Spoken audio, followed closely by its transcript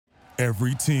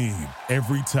Every team,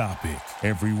 every topic,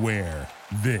 everywhere.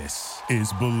 This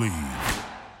is Believe.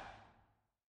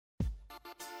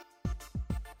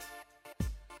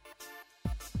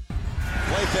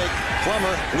 Play fake,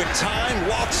 Plummer with time,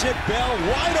 walks it, Bell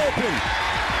wide open.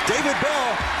 David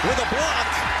Bell with a block.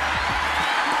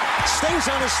 Stays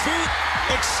on his feet,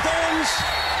 extends.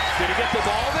 Did he get the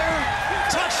ball there?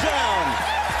 Touchdown!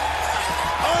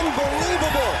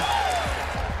 Unbelievable!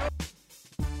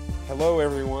 Hello,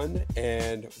 everyone,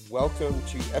 and welcome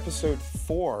to episode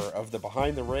 4 of the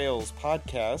Behind the Rails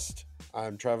podcast.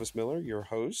 I'm Travis Miller, your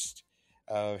host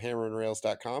of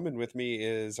HammerandRails.com, and with me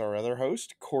is our other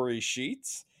host, Corey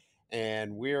Sheets,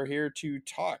 and we are here to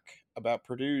talk about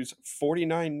Purdue's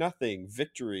 49-0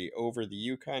 victory over the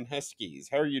UConn Huskies.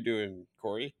 How are you doing,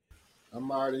 Corey? I'm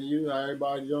all right, and you? How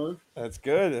everybody doing? That's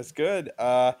good. That's good.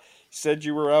 Said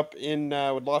you were up in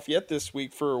with Lafayette this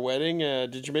week for a wedding.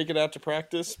 Did you make it out to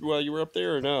practice while you were up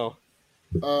there, or no?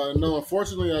 No,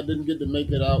 unfortunately, I didn't get to make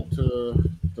it out to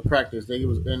practice. They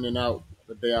was in and out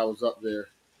the day I was up there,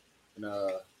 and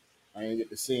I didn't get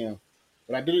to see him.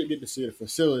 But I did get to see the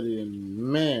facility, and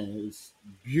man, it's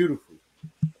beautiful.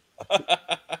 A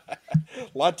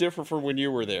lot different from when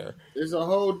you were there. It's a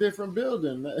whole different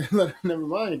building. Never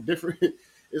mind, different.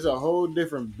 It's a whole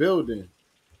different building,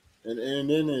 and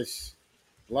then its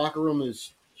locker room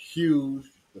is huge.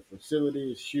 The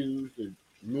facility is huge. The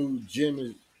new gym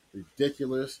is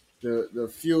ridiculous.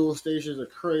 The fuel stations are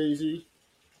crazy.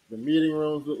 The meeting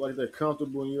rooms look like they're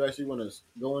comfortable, and you actually want to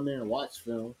go in there and watch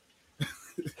film.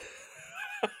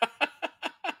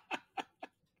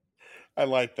 I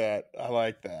like that.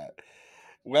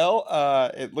 Well,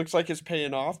 it looks like it's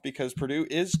paying off because Purdue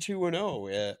is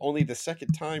 2-0. Only the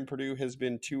second time Purdue has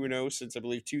been 2-0 since, I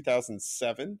believe,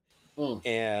 2007.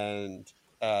 And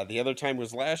the other time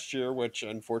was last year, which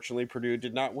unfortunately Purdue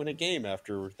did not win a game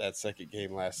after that second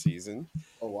game last season.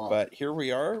 Oh, wow. But here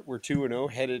we are. We're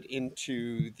 2-0 headed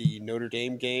into the Notre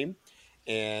Dame game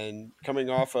and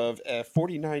coming off of a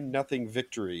 49-0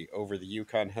 victory over the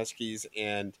UConn Huskies.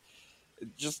 And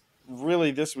just really,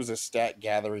 this was a stat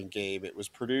gathering game. It was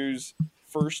Purdue's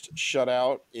first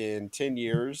shutout in 10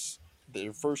 years,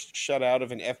 their first shutout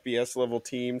of an FBS level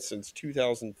team since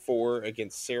 2004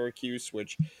 against Syracuse,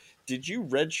 which, did you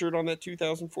redshirt on that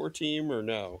 2004 team or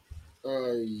no?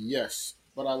 Yes,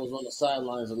 but I was on the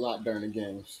sidelines a lot during the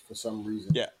games for some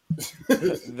reason. Yeah.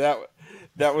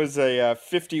 That was a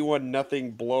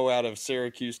 51-0 blowout of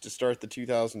Syracuse to start the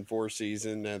 2004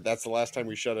 season. That's the last time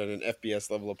we shut out an FBS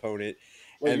level opponent.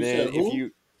 Wait, and you then said who? if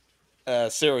you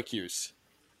Syracuse.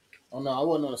 Oh no, I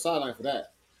wasn't on the sideline for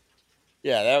that.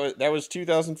 Yeah, that was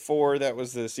 2004. That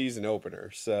was the season opener.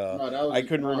 So No, I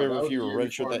couldn't remember if you were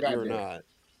redshirt redshirt that year or not.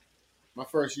 My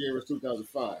first year was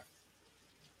 2005.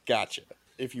 Gotcha.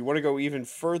 If you want to go even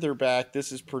further back,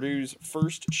 this is Purdue's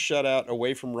first shutout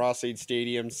away from Ross-Ade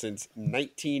Stadium since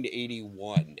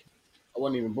 1981. I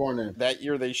wasn't even born then. That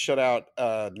year they shut out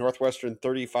Northwestern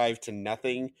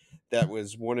 35-0. That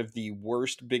was one of the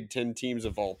worst Big Ten teams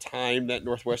of all time. That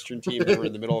Northwestern team, they were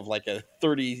in the middle of like a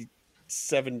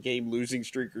 37-game losing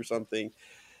streak or something.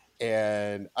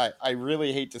 And I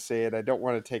really hate to say it. I don't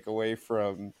want to take away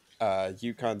from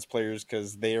UConn's players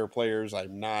because they are players. I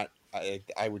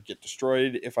would get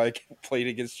destroyed if I played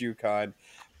against UConn,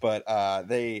 but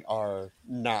they are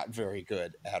not very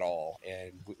good at all.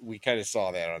 And we kind of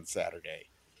saw that on Saturday.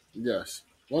 Yes.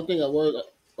 One thing I was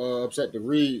upset to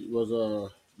read was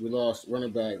we lost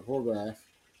running back Horvath.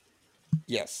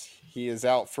 Yes, he is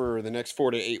out for the next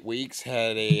 4 to 8 weeks.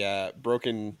 Had a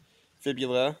broken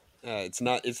fibula.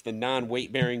 It's the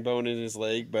non-weight bearing bone in his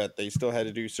leg, but they still had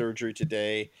to do surgery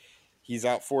today. He's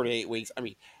out 4 to 8 weeks. I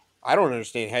mean, I don't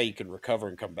understand how you can recover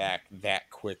and come back that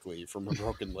quickly from a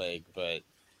broken leg, but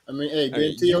I mean, hey,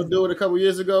 didn't T.O. do it a couple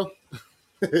years ago?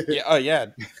 Yeah, oh yeah.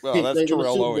 Well, that's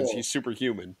Terrell Owens. Bowl. He's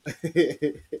superhuman.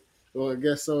 Well, I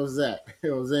guess so is that.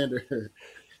 Xander.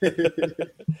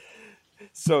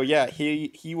 So yeah,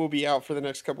 he will be out for the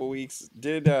next couple of weeks.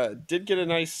 Did get a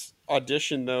nice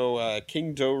audition though.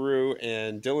 King Doru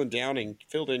and Dylan Downing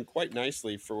filled in quite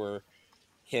nicely for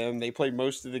him. They played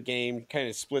most of the game, kind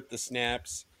of split the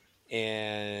snaps,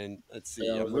 and let's see.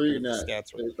 Yeah, I'm looking at the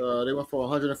stats. They went for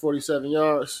 147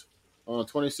 yards on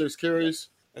 26 carries.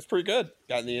 That's pretty good.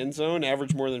 Got in the end zone,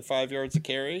 averaged more than 5 yards a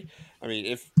carry. I mean,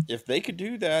 if they could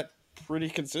do that pretty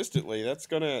consistently, that's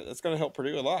gonna help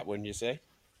Purdue a lot, wouldn't you say?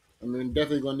 I mean,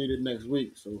 definitely gonna need it next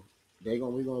week. So we're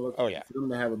gonna look for them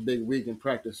to have a big week in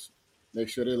practice. Make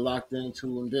sure they're locked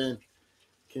into, and then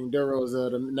King Duro's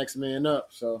the next man up.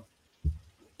 So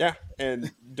Yeah,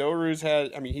 and Doru's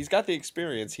he's got the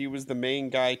experience. He was the main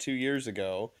guy 2 years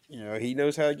ago. He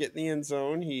knows how to get in the end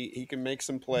zone. He can make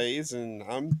some plays, and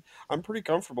I'm pretty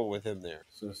comfortable with him there.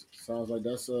 So it sounds like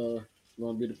that's going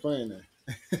to be the plan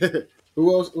there.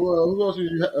 Who else were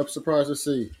you surprised to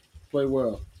see play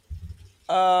well?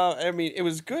 It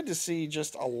was good to see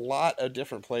just a lot of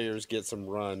different players get some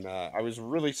run. I was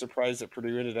really surprised that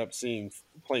Purdue ended up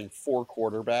playing four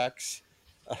quarterbacks.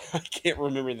 I can't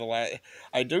remember the last.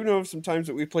 I do know sometimes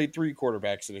that we played three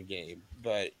quarterbacks in a game,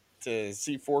 but to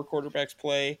see four quarterbacks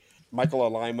play, Michael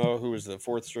Alimo, who was the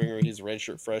fourth stringer, he's a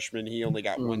redshirt freshman. He only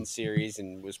got one series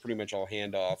and was pretty much all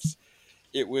handoffs.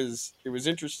 It was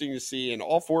interesting to see, and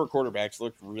all four quarterbacks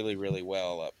looked really, really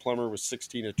well. Plummer was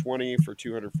 16 of 20 for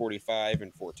 245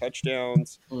 and four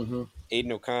touchdowns. Mm-hmm.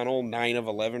 Aiden O'Connell 9 of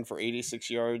 11 for 86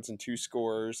 yards and two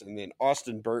scores, and then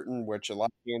Austin Burton, which a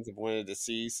lot of fans have wanted to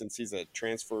see since he's a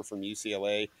transfer from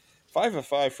UCLA, 5 of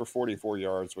 5 for 44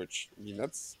 yards. Which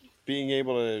that's being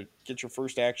able to get your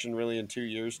first action really in 2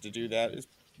 years to do that is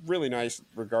really nice,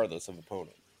 regardless of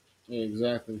opponent. Yeah,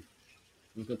 exactly.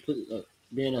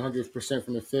 Being 100%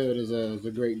 from the field is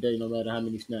a great day, no matter how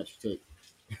many snaps you take.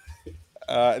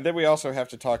 Then we also have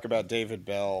to talk about David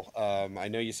Bell. I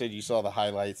know you said you saw the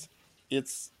highlights.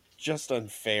 It's just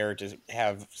unfair to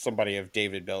have somebody of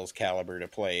David Bell's caliber to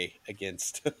play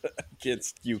against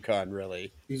UConn,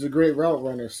 really. He's a great route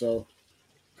runner, so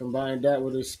combine that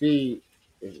with his speed,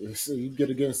 you get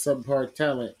against subpar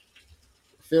talent.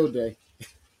 Field day.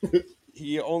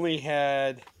 He only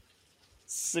had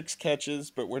 6 catches,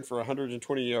 but went for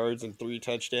 120 yards and 3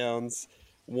 touchdowns.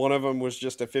 One of them was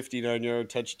just a 59-yard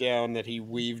touchdown that he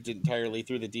weaved entirely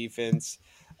through the defense.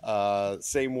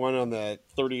 Same one on the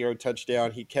 30-yard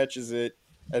touchdown. He catches it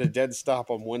at a dead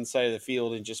stop on one side of the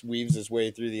field and just weaves his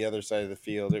way through the other side of the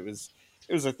field. It was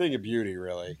a thing of beauty,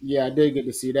 really. Yeah, I did get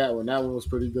to see that one. That one was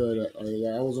pretty good.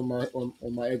 Yeah, I was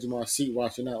on my edge of my seat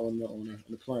watching that one on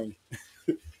the plane.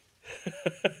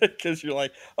 Because you're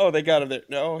like, oh, they got him there.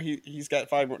 No, he's got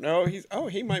 5 more. No,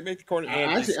 he might make the corner.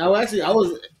 I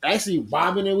was actually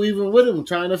bobbing and weaving with him,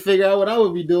 trying to figure out what I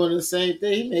would be doing. The same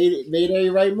thing. He made every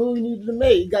right move he needed to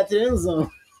make. He got to the end zone.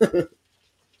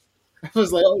 I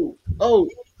was like, oh.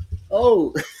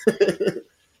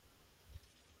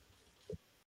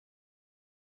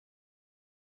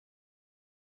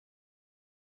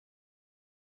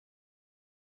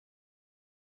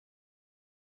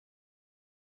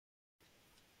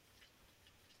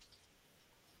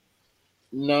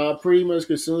 Nah, pretty much.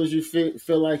 As soon as you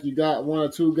feel like you got one or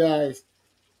two guys,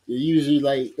 you usually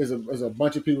like there's a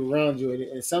bunch of people around you,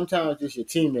 and sometimes just your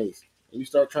teammates. And you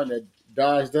start trying to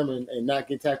dodge them and not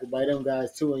get tackled by them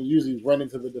guys too, and usually run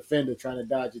into the defender trying to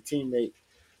dodge your teammate.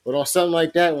 But on something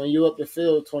like that, when you're up the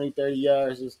field 20, 30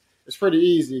 yards, it's pretty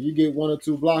easy. If you get one or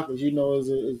two blockers, is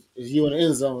you in the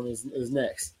end zone is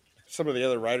next. Some of the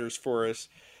other writers for us,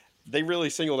 they really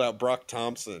singled out Brock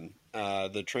Thompson,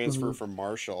 the transfer from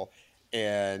Marshall.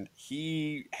 And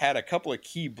he had a couple of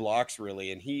key blocks,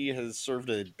 really, and he has served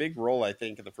a big role, I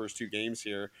think, in the first 2 games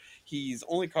here. He's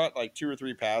only caught like 2 or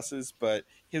 3 passes, but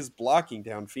his blocking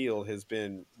downfield has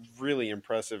been really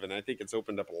impressive, and I think it's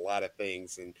opened up a lot of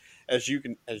things. And as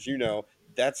you know,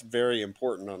 that's very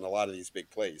important on a lot of these big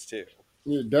plays too.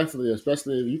 Yeah, definitely,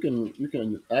 especially if you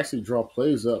can actually draw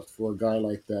plays up for a guy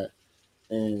like that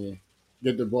and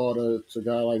get the ball to a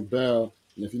guy like Bell.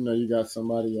 And if you got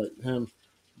somebody like him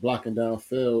blocking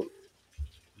downfield,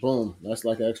 boom, that's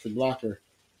like an extra blocker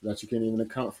that you can't even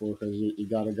account for because you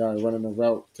got a guy running a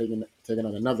route, taking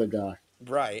out another guy.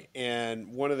 Right,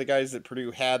 and one of the guys that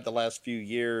Purdue had the last few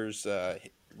years,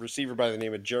 receiver by the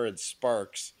name of Jared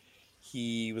Sparks,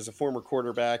 he was a former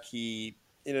quarterback. He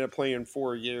ended up playing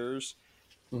 4 years,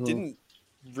 didn't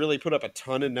really put up a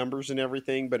ton of numbers and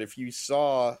everything, but if you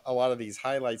saw a lot of these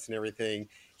highlights and everything,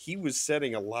 he was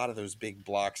setting a lot of those big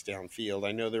blocks downfield.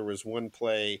 I know there was one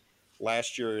play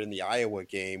last year in the Iowa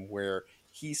game where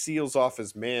he seals off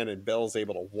his man and Bell's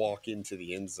able to walk into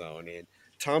the end zone. And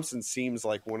Thompson seems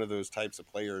like one of those types of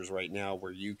players right now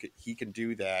where he can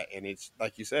do that. And it's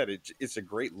like you said, it's a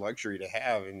great luxury to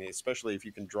have, and especially if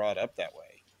you can draw it up that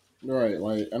way. Right.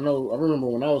 Like I remember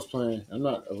when I was playing, I'm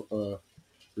not a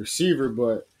receiver,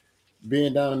 but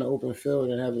being down in the open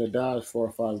field and having to dodge 4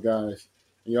 or 5 guys,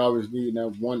 and you always need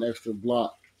that one extra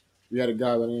block. We had a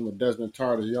guy by the name of Desmond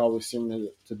Tarter. He always seemed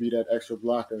to be that extra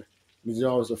blocker. He's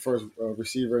always the first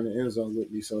receiver in the end zone with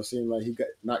me, so it seemed like he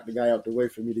knocked the guy out the way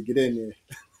for me to get in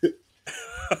there.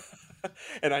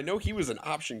 And I know he was an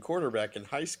option quarterback in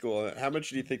high school. How much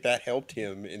do you think that helped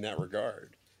him in that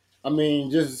regard? I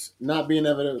mean, just not being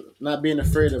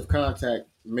afraid of contact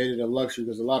made it a luxury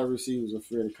because a lot of receivers are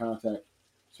afraid of contact.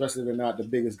 especially if they're not the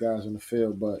biggest guys on the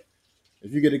field. But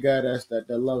if you get a guy that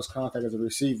loves contact as a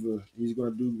receiver, he's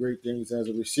going to do great things as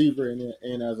a receiver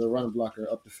and as a run blocker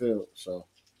up the field. So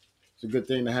it's a good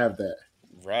thing to have that.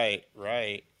 Right,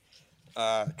 right.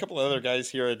 A couple of other guys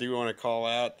here I do want to call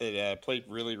out that played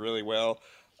really, really well.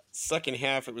 Second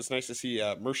half, it was nice to see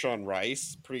Mershawn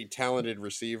Rice, pretty talented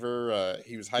receiver.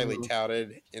 He was highly Mhm.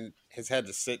 touted and has had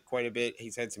to sit quite a bit.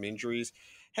 He's had some injuries.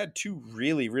 Had two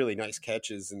really, really nice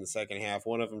catches in the second half.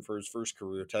 One of them for his first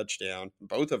career touchdown.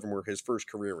 Both of them were his first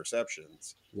career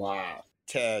receptions. Wow.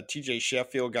 TJ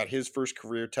Sheffield got his first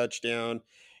career touchdown.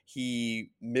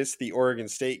 He missed the Oregon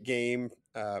State game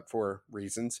for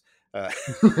reasons. Uh,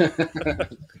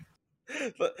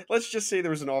 let's just say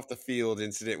there was an off the field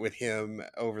incident with him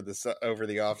over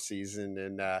the off season,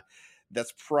 and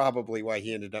that's probably why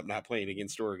he ended up not playing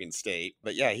against Oregon State.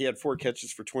 But yeah, he had 4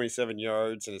 catches for 27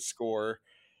 yards and a score.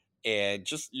 And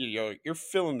just you're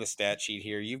filling the stat sheet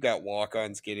here. You've got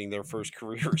walk-ons getting their first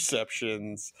career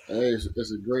receptions. Hey,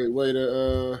 it's a great way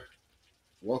to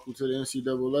welcome to the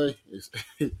NCAA. It's,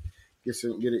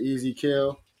 get an easy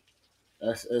kill.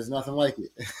 There's nothing like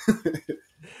it.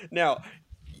 Now,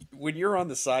 when you're on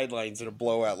the sidelines in a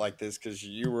blowout like this, because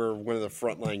you were one of the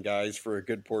frontline guys for a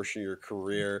good portion of your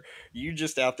career, you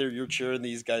just out there, you're cheering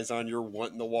these guys on. You're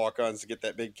wanting the walk-ons to get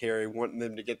that big carry, wanting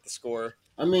them to get the score.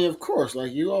 I mean, of course,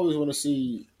 like you always want to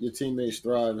see your teammates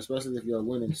thrive, especially if you're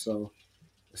winning. So,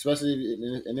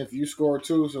 if you score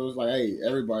too, so it's like, hey,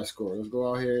 everybody score. Let's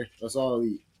go out here. Let's all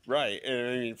eat. Right, and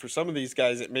I mean, for some of these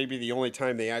guys, it may be the only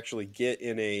time they actually get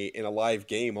in a live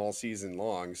game all season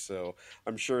long. So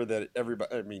I'm sure that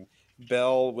everybody. I mean,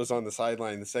 Bell was on the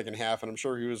sideline in the second half, and I'm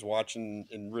sure he was watching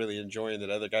and really enjoying that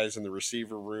other guys in the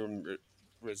receiver room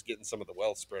was getting some of the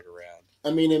wealth spread around.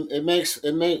 I mean, it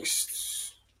makes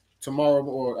tomorrow,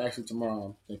 or actually tomorrow,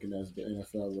 I'm thinking that's the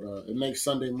NFL, but it makes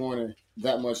Sunday morning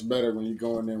that much better when you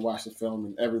go in there and watch the film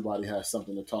and everybody has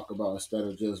something to talk about instead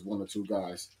of just one or two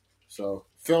guys. So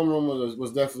film room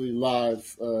was definitely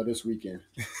live this weekend,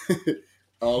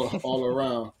 all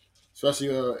around, especially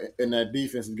in that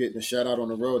defense and getting a shutout on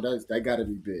the road. That got to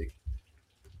be big.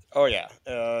 Oh yeah,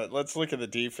 let's look at the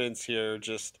defense here.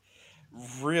 Just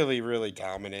really, really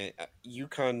dominant.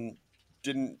 UConn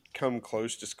didn't come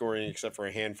close to scoring except for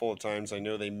a handful of times. I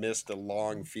know they missed a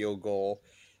long field goal.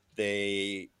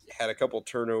 They had a couple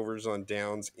turnovers on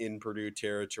downs in Purdue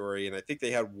territory, and I think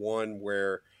they had one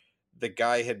where the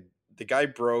guy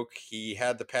broke. He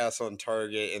had the pass on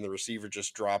target, and the receiver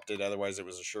just dropped it. Otherwise, it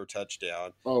was a sure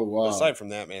touchdown. Oh But wow! aside from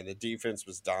that, man, the defense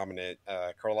was dominant.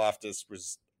 Karlaftis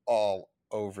was all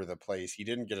over the place. He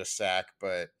didn't get a sack,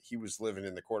 but he was living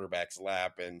in the quarterback's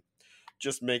lap and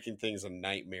just making things a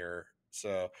nightmare.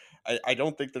 So I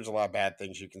don't think there's a lot of bad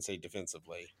things you can say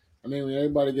defensively. I mean, when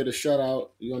everybody get a shutout,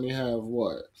 you only have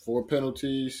what 4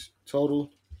 penalties total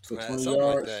for 20 Something like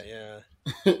yards. that,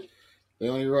 yeah. They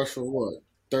only rushed for what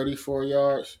 34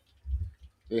 yards.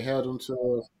 They held them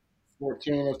to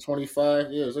 14 of 25.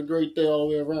 Yeah, it's a great day all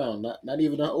the way around. Not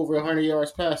even over 100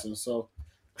 yards passing. So,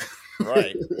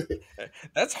 Right.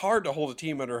 That's hard to hold a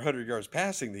team under 100 yards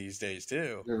passing these days,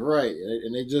 too. right,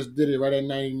 and they just did it right at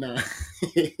 99.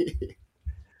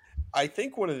 I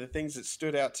think one of the things that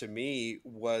stood out to me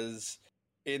was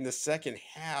in the second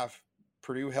half,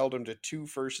 Purdue held them to 2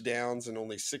 first downs and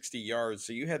only 60 yards.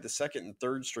 So you had the second and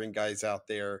third string guys out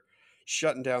there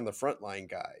shutting down the frontline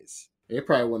guys. They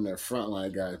probably wasn't their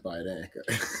frontline guys by then.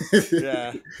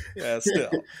 Yeah, still.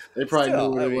 They probably Still,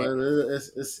 knew what I it mean,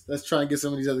 was. Let's try and get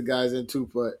some of these other guys in too.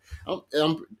 But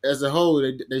as a whole,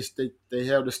 they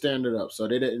held the standard up, so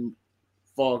they didn't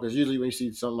fall. Because usually when you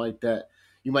see something like that,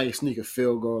 you might sneak a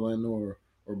field goal in or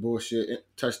bullshit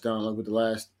touchdown like with the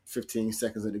last 15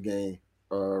 seconds of the game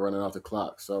running off the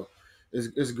clock. So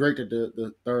it's great that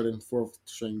the third and fourth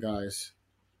string guys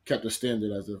kept the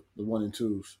standard as the one and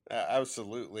twos.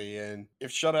 absolutely. And if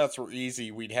shutouts were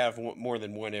easy, we'd have more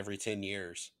than one every 10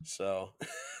 years. So,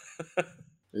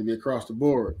 Maybe across the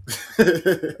board.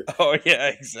 oh, yeah,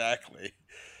 exactly.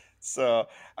 So,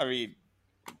 I mean,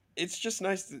 it's just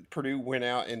nice that Purdue went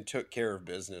out and took care of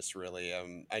business, really.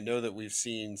 I know that we've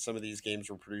seen some of these games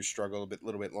where Purdue struggled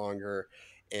little bit longer,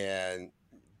 and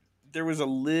there was a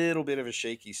little bit of a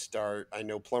shaky start. I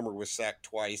know Plummer was sacked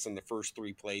twice in the first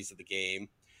 3 plays of the game,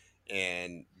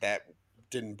 and that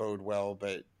didn't bode well.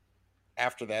 But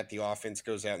after that, the offense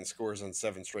goes out and scores on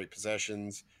 7 straight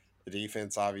possessions. The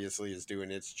defense obviously is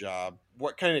doing its job.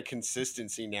 What kind of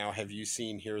consistency now have you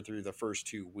seen here through the first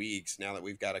 2 weeks now that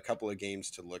we've got a couple of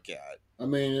games to look at? I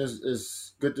mean,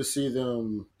 it's good to see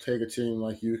them take a team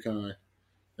like UConn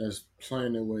that's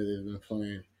playing the way they've been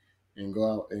playing and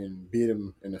go out and beat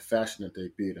them in the fashion that they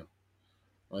beat them.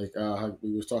 Like how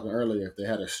we was talking earlier, if they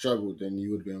had a struggle, then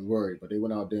you would have been worried. But they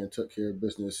went out there and took care of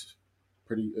business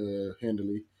pretty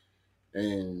handily.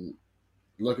 And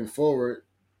looking forward,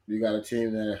 you got a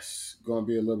team that's going to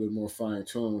be a little bit more fine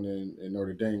tuned in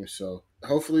Notre Dame. So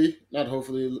hopefully, not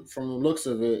hopefully, from the looks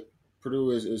of it,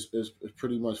 Purdue is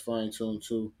pretty much fine tuned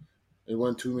too. It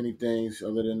wasn't too many things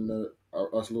other than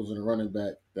us losing a running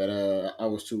back that I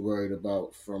was too worried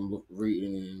about from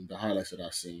reading the highlights that I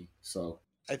seen. So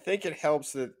I think it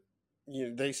helps that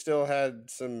they still had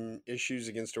some issues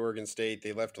against Oregon State.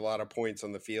 They left a lot of points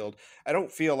on the field. I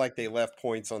don't feel like they left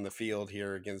points on the field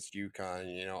here against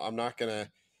UConn. I'm not gonna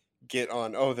get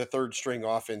on. Oh, the third string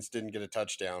offense didn't get a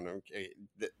touchdown. Okay,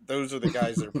 those are the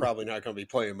guys that are probably not going to be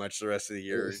playing much the rest of the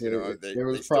year. There was they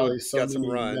probably still so got some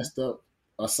many run. messed up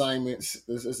assignments.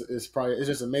 It's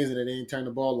just amazing that they ain't turned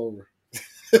the ball over.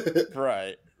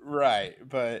 Right.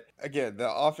 But again,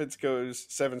 the offense goes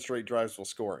 7 straight drives while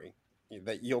scoring.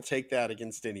 That you'll take that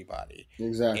against anybody.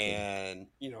 Exactly. And,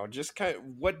 just kind of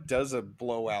what does a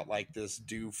blowout like this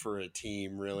do for a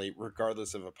team, really,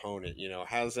 regardless of opponent?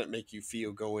 How does that make you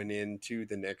feel going into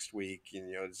the next week?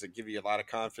 Does it give you a lot of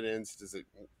confidence? Does it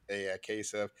a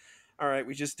case of, all right,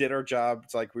 we just did our job.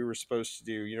 It's like we were supposed to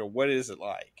do. What is it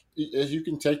like? As you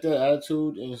can take that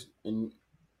attitude and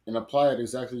apply it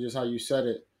exactly just how you said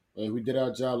it. Like, we did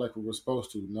our job like we were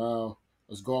supposed to. Now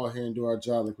let's go out here and do our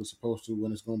job like we're supposed to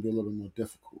when it's going to be a little bit more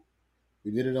difficult.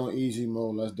 We did it on easy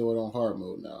mode. Let's do it on hard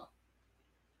mode now.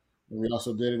 And we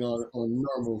also did it on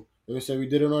normal. They would say we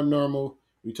did it on normal.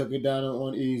 We took it down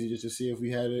on easy just to see if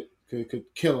we had it could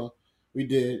kill them. We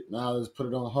did. Now let's put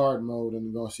it on hard mode, and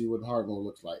we're going to see what hard mode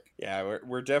looks like. Yeah,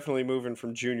 we're definitely moving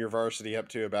from junior varsity up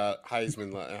to about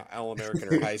Heisman, All-American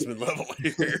or Heisman level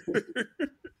here.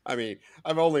 I mean,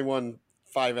 I've only won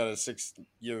 5 out of 6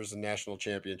 years of national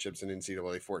championships in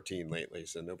NCAA 14 lately,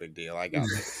 so no big deal. I got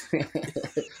this.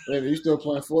 Wait, you still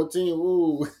playing 14?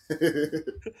 Ooh.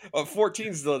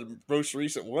 14's the most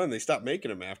recent one. They stopped making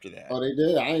them after that. Oh, they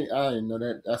did? I didn't know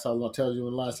that. That's how long tells you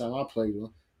when the last time I played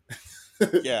them.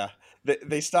 Yeah.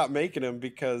 They stopped making them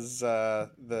because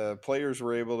the players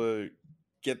were able to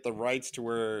get the rights to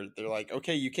where they're like,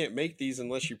 okay, you can't make these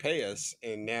unless you pay us.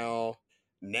 And now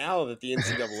that the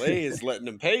NCAA is letting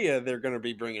them pay you, they're going to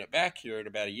be bringing it back here in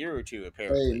about a year or two,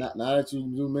 apparently. Hey, now that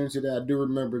you mentioned that, I do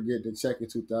remember getting a check in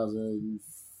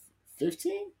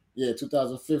 2015? Yeah,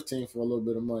 2015 for a little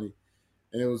bit of money.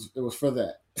 And it was for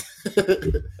that.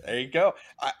 There you go.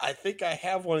 I think I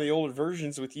have one of the older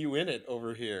versions with you in it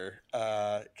over here.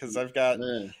 Because I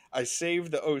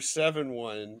saved the 07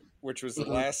 one, which was the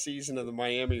last season of the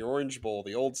Miami Orange Bowl,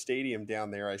 the old stadium down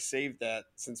there. I saved that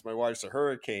since my wife's a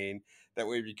Hurricane. That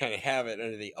way you kind of have it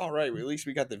under the, all right, well, at least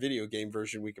we got the video game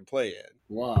version we can play in.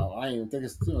 Wow, I don't even think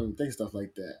stuff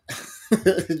like that.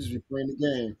 Just be playing the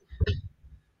game.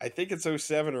 I think it's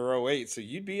 07 or 08, so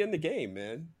you'd be in the game,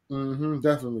 man.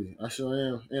 Definitely. I sure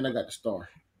am. And I got the star.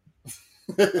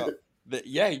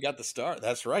 Yeah, you got the star.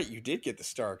 That's right. You did get the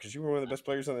star because you were one of the best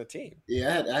players on the team.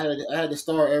 Yeah, I had the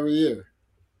star every year.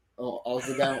 I was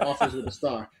the guy on offense with the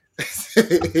star.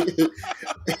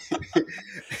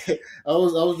 I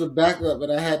was the backup, but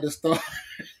I had the star.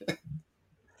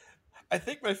 I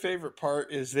think my favorite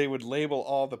part is they would label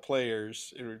all the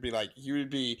players. It would be like you'd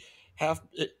be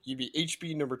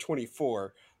HB number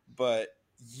 24, but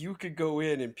you could go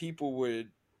in and people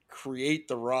would create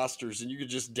the rosters and you could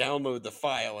just download the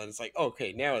file and it's like,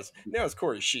 okay, now it's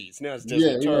Corey Sheets, now it's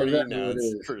Desmond Tardy, exactly now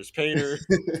it's Curtis Painter.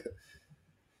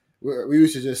 We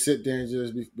used to just sit there and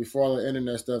just before all the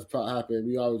internet stuff happened,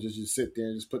 we always just sit there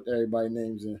and just put everybody's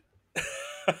names in.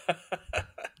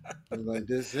 Like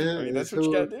this, I mean, that's what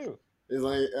you gotta do. It's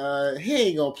like he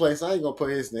ain't gonna play, so I ain't gonna put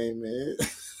his name in.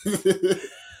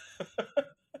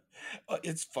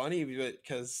 It's funny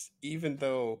because even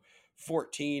though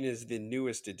 14 is the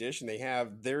newest edition,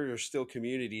 there are still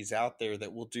communities out there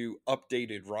that will do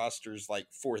updated rosters like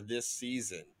for this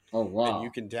season. Oh wow! And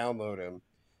you can download them.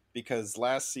 Because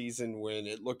last season, when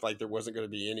it looked like there wasn't going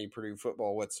to be any Purdue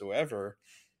football whatsoever,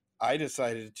 I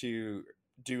decided to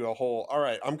do all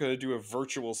right, I'm going to do a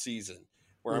virtual season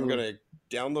where I'm going to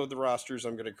download the rosters.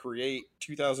 I'm going to create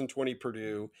 2020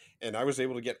 Purdue, and I was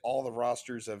able to get all the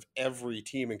rosters of every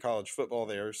team in college football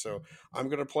there. So I'm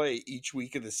going to play each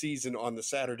week of the season on the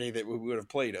Saturday that we would have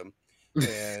played them.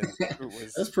 And it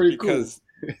was that's pretty because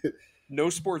cool. No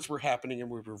sports were happening and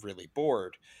we were really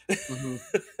bored.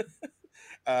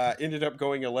 Ended up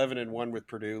going 11-1 with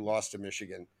Purdue, lost to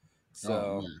Michigan.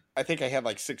 So I think I had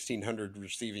like 1,600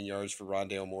 receiving yards for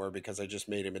Rondale Moore because I just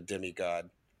made him a demigod.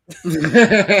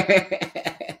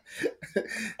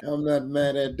 I'm not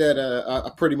mad at that.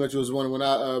 I pretty much was one when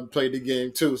I played the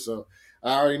game too, so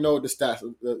I already know what the stats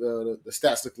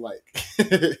look like.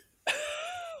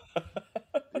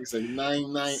 It's like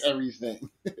 9-9 everything.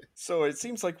 So it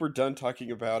seems like we're done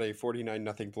talking about a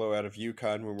 49-0 blowout of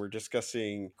UConn when we're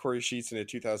discussing Corey Sheets in a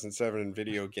 2007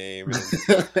 video game.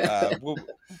 And,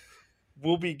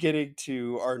 we'll be getting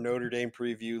to our Notre Dame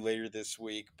preview later this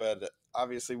week, but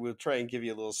obviously we'll try and give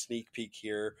you a little sneak peek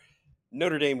here.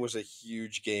 Notre Dame was a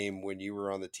huge game when you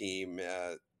were on the team.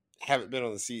 Haven't been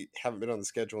on the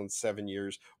schedule in 7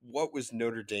 years. What was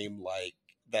Notre Dame like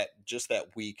that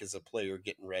week as a player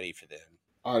getting ready for them?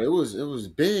 Oh, it was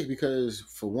big because,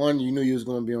 for one, you knew you was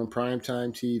going to be on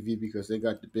primetime TV because they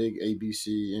got the big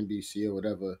ABC, NBC, or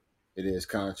whatever it is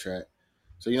contract.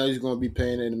 So you know you're going to be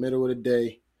paying in the middle of the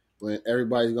day when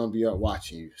everybody's going to be up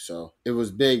watching you. So it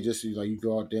was big just so you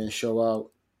go out there and show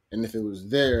out. And if it was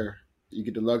there, you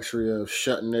get the luxury of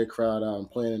shutting their crowd out and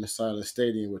playing in a silent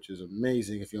stadium, which is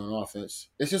amazing if you're on offense.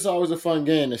 It's just always a fun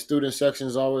game. The student section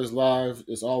is always live.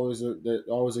 It's always a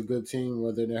good team,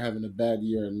 whether they're having a bad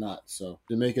year or not. So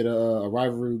to make it a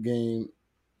rivalry game,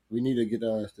 we need to get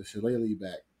the Shillelagh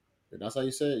back. That's how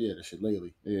you say it? Yeah, the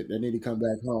Shillelagh. Yeah, they need to come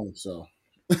back home. So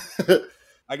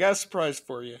I got a surprise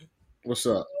for you. What's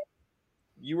up?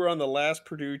 You were on the last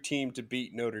Purdue team to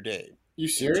beat Notre Dame. You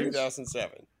serious? In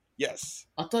 2007. Yes.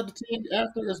 I thought the team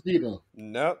after us beat them.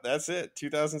 No, that's it.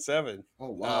 2007. Oh,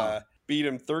 wow. Beat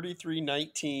them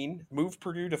 33-19. Moved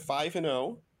Purdue to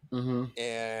 5-0. Mm-hmm.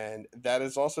 And that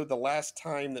is also the last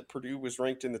time that Purdue was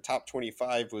ranked in the top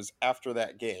 25 was after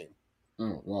that game.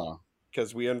 Oh, wow.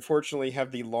 Because we unfortunately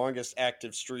have the longest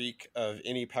active streak of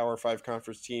any Power 5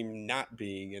 conference team not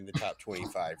being in the top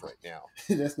 25 right now.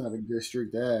 That's not a good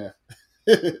streak to have.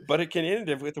 But it can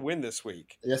end with a win this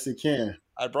week. Yes, it can.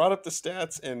 I brought up the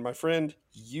stats, and my friend,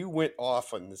 you went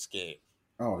off on this game.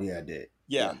 Oh, yeah, I did.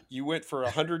 Yeah, you went for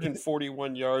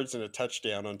 141 yards and a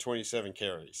touchdown on 27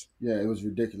 carries. Yeah, it was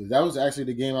ridiculous. That was actually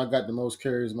the game I got the most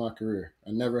carries in my career. I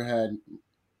never had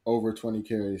over 20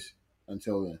 carries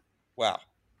until then. Wow.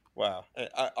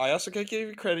 I also got to give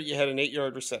you credit. You had an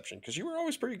 8-yard reception because you were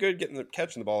always pretty good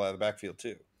catching the ball out of the backfield,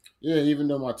 too. Yeah, even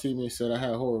though my teammates said I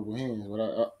had horrible hands,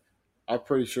 but I'm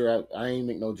pretty sure I ain't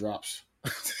make no drops.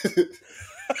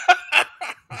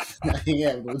 I ain't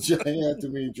have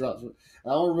too many drops. I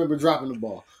don't remember dropping the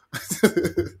ball.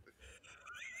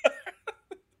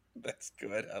 That's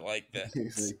good. I like that.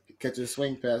 Like, catching a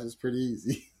swing pass is pretty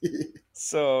easy.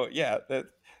 So, yeah,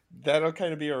 that'll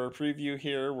kind of be our preview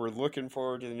here. We're looking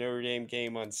forward to the Notre Dame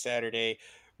game on Saturday.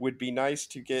 Would be nice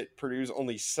to get Purdue's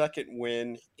only second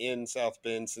win in South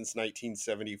Bend since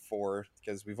 1974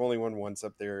 because we've only won once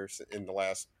up there in the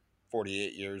last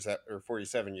 48 years or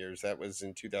 47 years. That was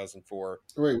in 2004.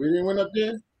 Wait, we didn't win up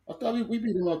there? I thought we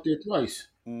beat them up there twice.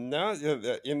 No,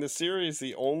 in the series,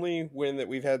 the only win that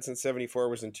we've had since 74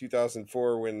 was in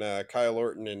 2004 when Kyle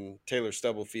Orton and Taylor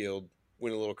Stubblefield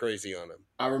went a little crazy on him.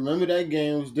 I remember that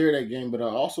game. I was there that game, but I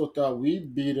also thought we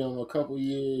beat them a couple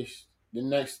years the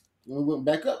next when we went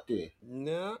back up there.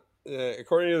 No,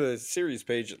 according to the series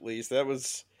page, at least that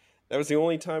was the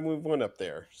only time we've won up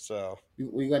there. So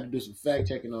we got to do some fact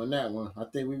checking on that one. I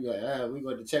think we got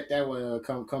to check that one.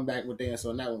 Come back with the answer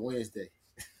on that one Wednesday.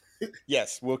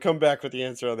 Yes, we'll come back with the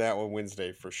answer on that one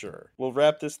Wednesday for sure. We'll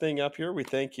wrap this thing up here. We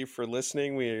thank you for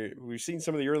listening. We've seen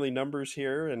some of the early numbers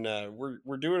here, and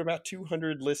we're doing about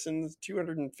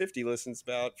 250 listens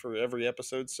about for every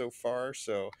episode so far.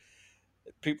 So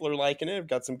people are liking it. I've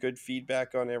got some good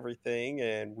feedback on everything,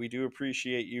 and we do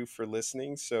appreciate you for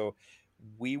listening. So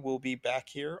we will be back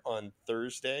here on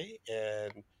Thursday,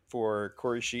 and for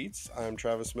Corey Sheets, I'm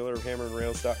Travis Miller of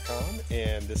HammerandRails.com,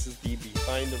 and this is the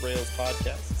Behind the Rails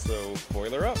podcast. So,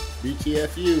 boiler up.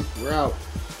 BTFU, we're out.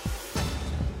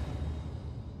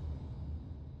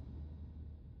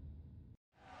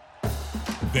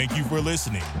 Thank you for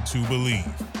listening to Believe.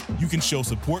 You can show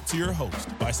support to your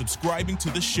host by subscribing to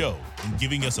the show and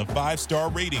giving us a 5-star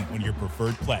rating on your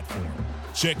preferred platform.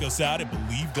 Check us out at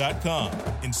Believe.com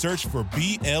and search for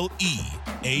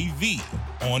BLEAV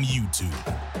on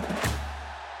YouTube.